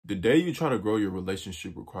The day you try to grow your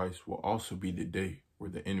relationship with Christ will also be the day where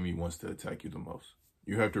the enemy wants to attack you the most.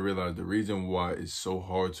 You have to realize the reason why it's so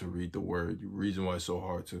hard to read the word, the reason why it's so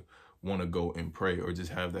hard to want to go and pray or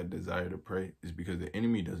just have that desire to pray is because the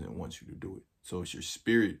enemy doesn't want you to do it. So it's your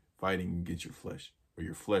spirit fighting against your flesh, or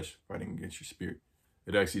your flesh fighting against your spirit.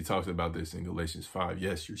 It actually talks about this in Galatians 5.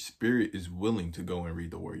 Yes, your spirit is willing to go and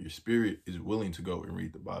read the word. Your spirit is willing to go and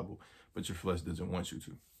read the Bible, but your flesh doesn't want you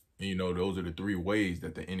to. And you know, those are the three ways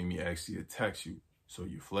that the enemy actually attacks you. So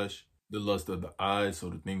your flesh, the lust of the eyes,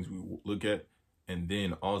 so the things we look at, and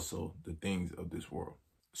then also the things of this world.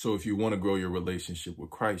 So if you want to grow your relationship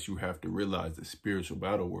with Christ, you have to realize the spiritual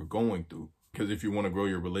battle we're going through. Because if you want to grow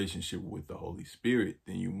your relationship with the Holy Spirit,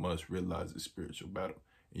 then you must realize the spiritual battle,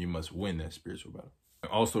 and you must win that spiritual battle.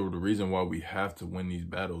 And also, the reason why we have to win these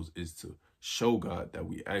battles is to show God that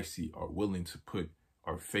we actually are willing to put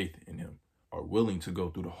our faith in him, are willing to go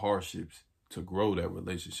through the hardships to grow that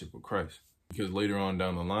relationship with Christ. Because later on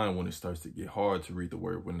down the line, when it starts to get hard to read the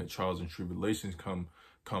word, when the trials and tribulations come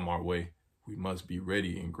our way, we must be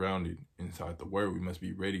ready and grounded inside the word. We must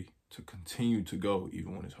be ready to continue to go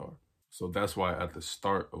even when it's hard. So that's why at the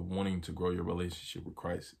start of wanting to grow your relationship with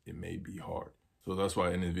Christ, it may be hard. So that's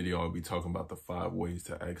why in this video, I'll be talking about the 5 ways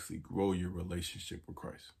to actually grow your relationship with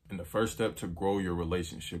Christ. And the first step to grow your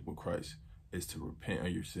relationship with Christ is to repent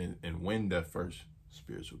of your sins and win that first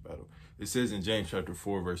spiritual battle. It says in James chapter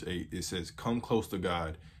 4, verse 8, it says, "Come close to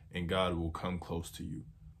God, and God will come close to you.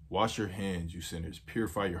 Wash your hands, you sinners.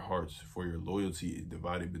 Purify your hearts, for your loyalty is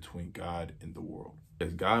divided between God and the world."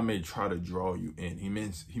 As God may try to draw you in, he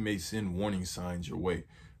may send warning signs your way,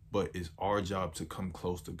 but it's our job to come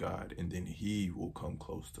close to God, and then he will come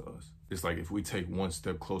close to us. It's like if we take 1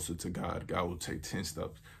 step closer to God, God will take 10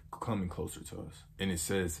 steps coming closer to us. And it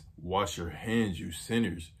says, "Wash your hands, you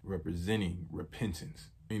sinners," representing repentance.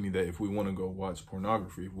 Meaning that if we want to go watch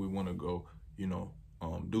pornography, if we want to go,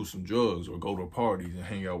 do some drugs or go to parties and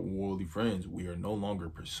hang out with worldly friends, we are no longer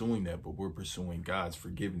pursuing that, but we're pursuing God's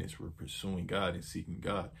forgiveness. We're pursuing God and seeking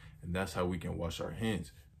God. And that's how we can wash our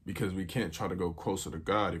hands. Because we can't try to go closer to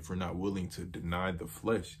God if we're not willing to deny the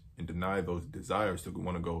flesh and deny those desires to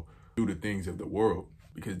want to go do the things of the world.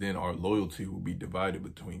 Because then our loyalty will be divided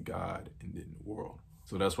between God and then the world.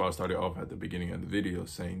 So that's why I started off at the beginning of the video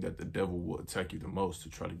saying that the devil will attack you the most to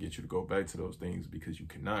try to get you to go back to those things, because you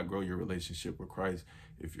cannot grow your relationship with Christ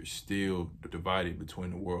if you're still divided between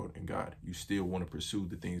the world and God. You still want to pursue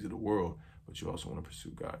the things of the world, but you also want to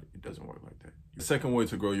pursue God. It doesn't work like that. The second way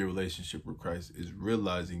to grow your relationship with Christ is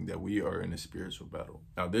realizing that we are in a spiritual battle.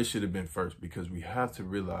 Now, this should have been first, because we have to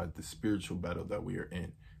realize the spiritual battle that we are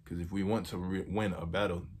in. Because if we want to win a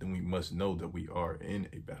battle, then we must know that we are in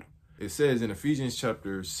a battle. It says in Ephesians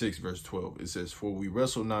chapter 6, verse 12, it says, "For we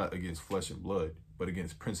wrestle not against flesh and blood, but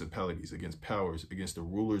against principalities, against powers, against the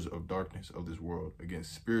rulers of darkness of this world,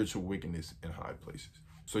 against spiritual wickedness in high places."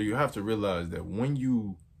 So you have to realize that when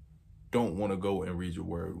you don't want to go and read your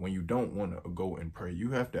word, when you don't want to go and pray,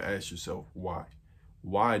 you have to ask yourself, why?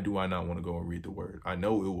 Why do I not want to go and read the word? I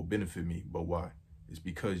know it will benefit me, but why? It's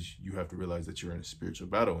because you have to realize that you're in a spiritual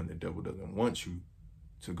battle, and the devil doesn't want you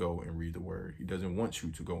to go and read the word. He doesn't want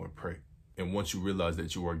you to go and pray. And once you realize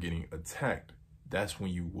that you are getting attacked, that's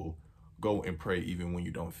when you will go and pray even when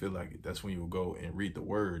you don't feel like it. That's when you will go and read the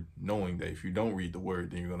word, knowing that if you don't read the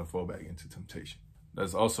word, then you're going to fall back into temptation.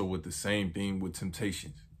 That's also with the same thing with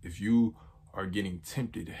temptations. If you are getting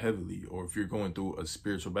tempted heavily, or if you're going through a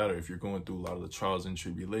spiritual battle, if you're going through a lot of the trials and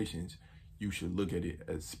tribulations, you should look at it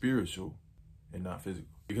as spiritual and not physical.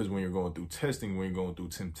 Because when you're going through testing, when you're going through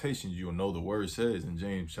temptations, you'll know the word says in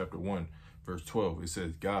James chapter 1, verse 12, it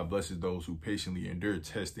says, "God blesses those who patiently endure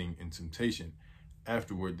testing and temptation.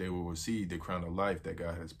 Afterward, they will receive the crown of life that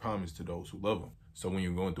God has promised to those who love him." So when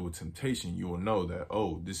you're going through a temptation, you will know that,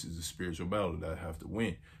 oh, this is a spiritual battle that I have to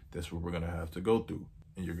win. That's what we're going to have to go through.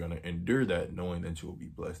 And you're going to endure that knowing that you'll be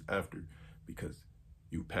blessed after, because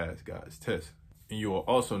you passed God's test. And you will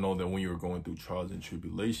also know that when you're going through trials and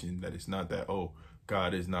tribulation, that it's not that, oh,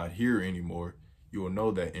 God is not here anymore. You will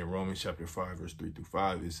know that in Romans chapter 5, verse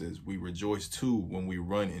 3-5, it says, "We rejoice too when we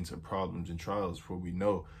run into problems and trials, for we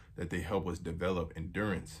know that they help us develop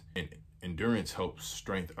endurance. And endurance helps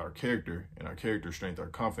strengthen our character, and our character strengthens our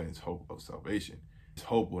confidence, hope of salvation. This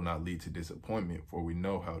hope will not lead to disappointment, for we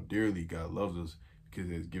know how dearly God loves us, because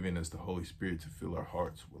he has given us the Holy Spirit to fill our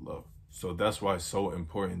hearts with love." So that's why it's so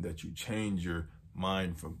important that you change your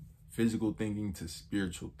mind from physical thinking to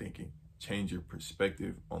spiritual thinking. Change your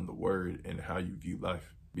perspective on the word and how you view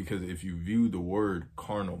life. Because if you view the word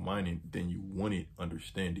carnal minded, then you won't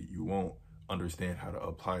understand it. You won't understand how to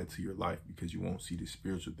apply it to your life, because you won't see the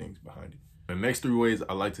spiritual things behind it. The next 3 ways,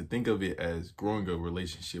 I like to think of it as growing a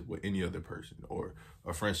relationship with any other person or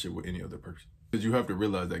a friendship with any other person. Because you have to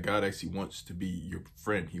realize that God actually wants to be your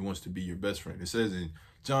friend. He wants to be your best friend. It says in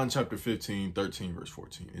John chapter 15, 13, verse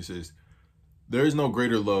 14, it says, "There is no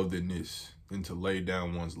greater love than this, than to lay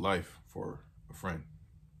down one's life for a friend.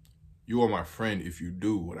 You are my friend if you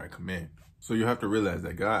do what I command." So you have to realize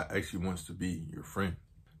that God actually wants to be your friend.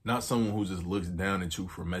 Not someone who just looks down at you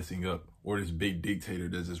for messing up, or this big dictator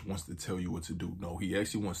that just wants to tell you what to do. No, he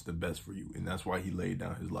actually wants the best for you, and that's why he laid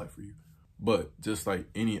down his life for you. But just like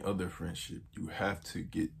any other friendship, you have to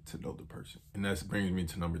get to know the person. And that brings me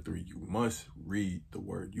to number 3. You must read the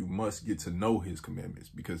word. You must get to know his commandments,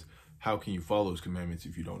 because how can you follow his commandments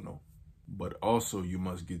if you don't know? But also you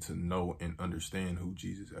must get to know and understand who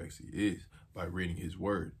Jesus actually is by reading his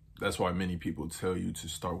word. That's why many people tell you to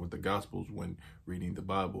start with the Gospels when reading the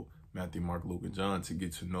Bible, Matthew, Mark, Luke, and John, to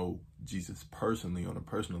get to know Jesus personally on a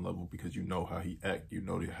personal level, because you know how he acted, you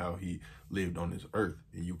know how he lived on this earth,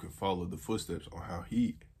 and you can follow the footsteps on how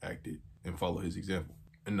he acted and follow his example.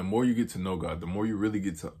 And the more you get to know God, the more you really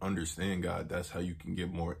get to understand God, that's how you can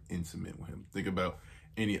get more intimate with him. Think about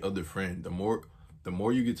any other friend. The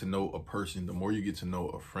more you get to know a person, the more you get to know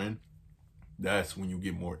a friend, that's when you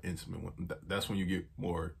get more intimate with them. That's when you get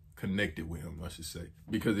more connected with him, I should say.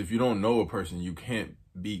 Because if you don't know a person, you can't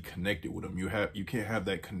be connected with them. You can't have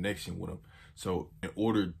that connection with them. So in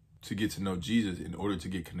order to get to know Jesus, in order to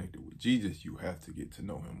get connected with Jesus, you have to get to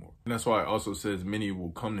know him more. And that's why it also says many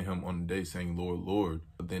will come to him on the day saying, "Lord, Lord."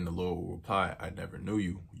 But then the Lord will reply, "I never knew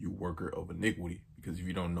you, you worker of iniquity." Because if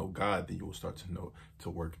you don't know God, then you will start to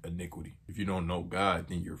work iniquity. If you don't know God,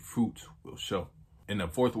 then your fruits will show. And the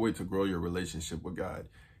 4th way to grow your relationship with God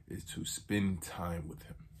is to spend time with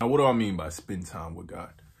him. Now, what do I mean by spend time with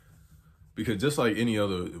God? Because just like any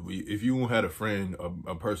other, if you had a friend,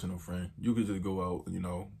 a personal friend, you could just go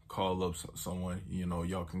out, call up someone,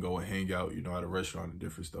 y'all can go and hang out, at a restaurant and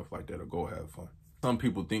different stuff like that, or go have fun. Some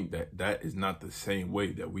people think that that is not the same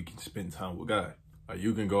way that we can spend time with God.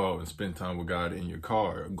 You can go out and spend time with God in your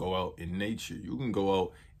car, or go out in nature. You can go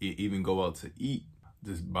out, even go out to eat,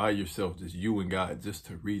 just by yourself, just you and God, just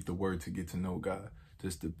to read the word, to get to know God,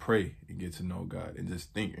 just to pray and get to know God, and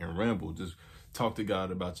just think and ramble. Just talk to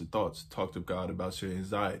God about your thoughts, talk to God about your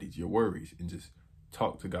anxieties, your worries, and just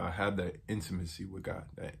talk to God. Have that intimacy with God,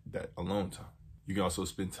 that alone time. You can also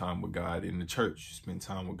spend time with God in the church, spend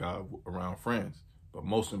time with God around friends. But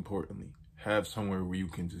most importantly, have somewhere where you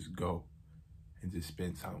can just go and just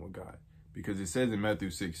spend time with God. Because it says in Matthew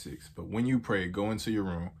 6:6, "But when you pray, go into your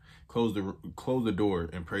room, close the door,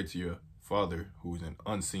 and pray to your Father who is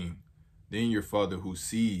unseen. Then your Father who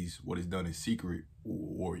sees what is done in secret will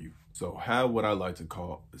reward you." So have what I like to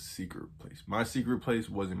call a secret place. My secret place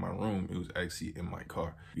wasn't my room. It was actually in my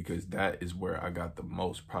car, because that is where I got the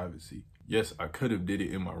most privacy. Yes, I could have did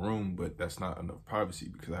it in my room, but that's not enough privacy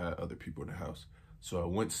because I had other people in the house. So I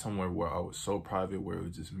went somewhere where I was so private, where it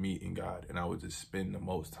was just me and God, and I would just spend the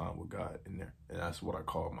most time with God in there. And that's what I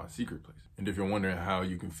call my secret place. And if you're wondering how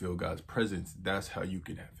you can feel God's presence, that's how you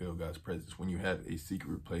can feel God's presence, when you have a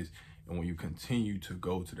secret place and when you continue to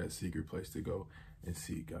go to that secret place to go and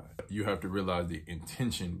see God. You have to realize the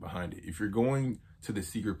intention behind it. If you're going to the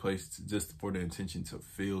secret place just for the intention to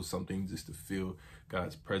feel something, just to feel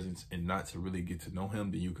God's presence and not to really get to know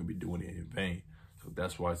him, then you can be doing it in vain. So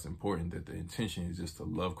that's why it's important that the intention is just to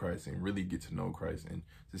love Christ and really get to know Christ and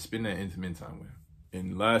to spend that intimate time with him.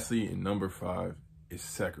 And lastly, in number 5 is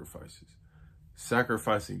sacrifices.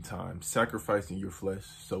 Sacrificing time, sacrificing your flesh,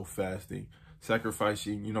 so fasting,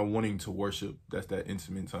 sacrificing, wanting to worship, that's that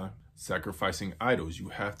intimate time. Sacrificing idols, you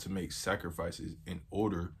have to make sacrifices in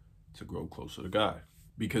order to grow closer to God.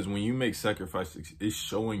 Because when you make sacrifices, it's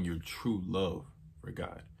showing your true love for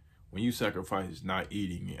God. When you sacrifice not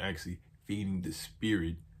eating and actually feeding the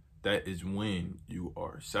spirit, that is when you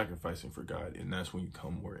are sacrificing for God, and that's when you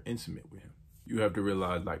become more intimate with him. You have to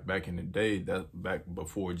realize, like back in the day, that back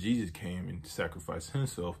before Jesus came and sacrificed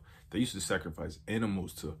himself, they used to sacrifice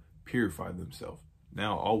animals to purify themselves.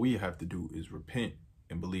 Now all we have to do is repent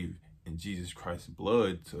and believe in Jesus Christ's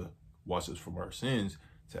blood to wash us from our sins,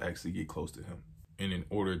 to actually get close to him. And in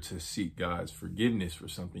order to seek God's forgiveness for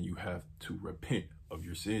something, you have to repent of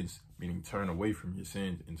your sins, meaning turn away from your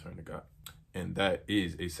sins and turn to God. And that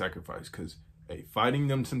is a sacrifice, because fighting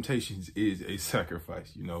them temptations is a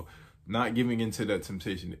sacrifice. Not giving into that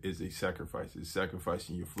temptation is a sacrifice. It's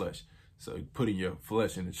sacrificing your flesh. So putting your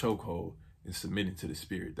flesh in the chokehold and submitting to the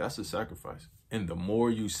spirit, that's a sacrifice. And the more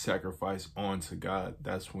you sacrifice onto God,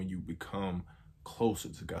 that's when you become closer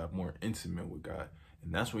to God, more intimate with God.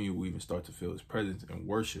 And that's when you will even start to feel his presence and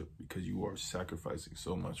worship, because you are sacrificing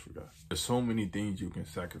so much for God. There's so many things you can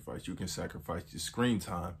sacrifice. You can sacrifice your screen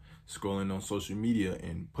time, scrolling on social media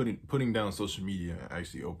and putting down social media and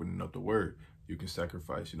actually opening up the word. You can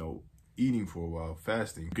sacrifice, eating for a while,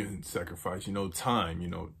 fasting. You can sacrifice,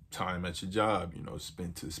 time, time at your job,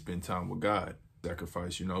 spend time with God.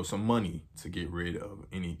 Sacrifice, some money to get rid of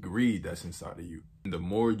any greed that's inside of you. And the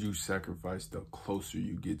more you sacrifice, the closer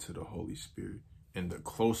you get to the Holy Spirit. And the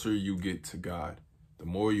closer you get to God, the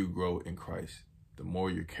more you grow in Christ, the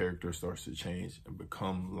more your character starts to change and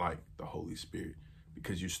become like the Holy Spirit,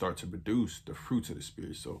 because you start to produce the fruits of the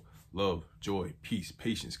Spirit. So love, joy, peace,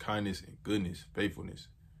 patience, kindness, and goodness, faithfulness,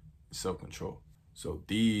 and self-control. So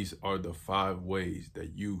these are the 5 ways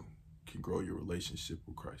that you can grow your relationship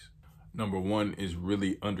with Christ. Number 1 is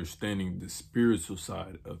really understanding the spiritual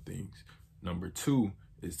side of things. Number 2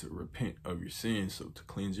 is to repent of your sins, so to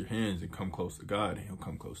cleanse your hands and come close to God, and he'll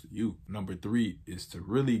come close to you. Number 3 is to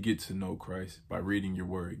really get to know Christ by reading your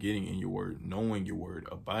word, getting in your word, knowing your word,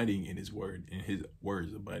 abiding in his word, and his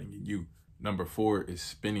words abiding in you. Number 4 is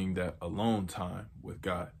spending that alone time with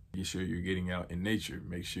God. Make sure you're getting out in nature.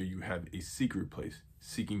 Make sure you have a secret place,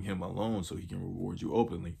 seeking him alone so he can reward you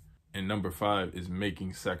openly. And number 5 is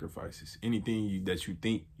making sacrifices. Anything that you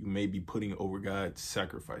think you may be putting over God,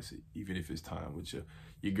 sacrifice it. Even if it's time with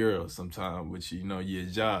your girl, sometime with your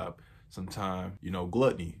job, sometime,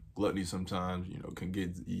 gluttony. Gluttony sometimes, can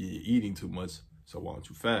get you eating too much. So why don't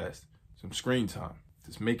you fast? Some screen time.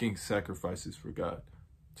 Just making sacrifices for God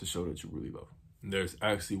to show that you really love him. And there's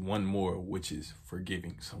actually one more, which is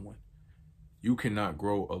forgiving someone. You cannot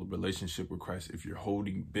grow a relationship with Christ if you're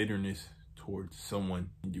holding bitterness towards someone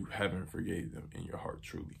you haven't forgave them in your heart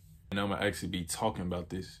truly. And I'm gonna actually be talking about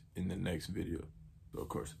this in the next video. So of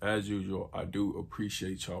course, as usual, I do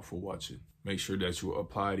appreciate y'all for watching. Make sure that you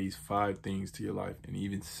apply these 5 things to your life, and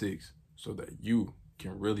even 6, so that you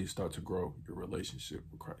can really start to grow your relationship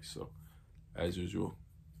with Christ. So as usual,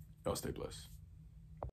 y'all stay blessed.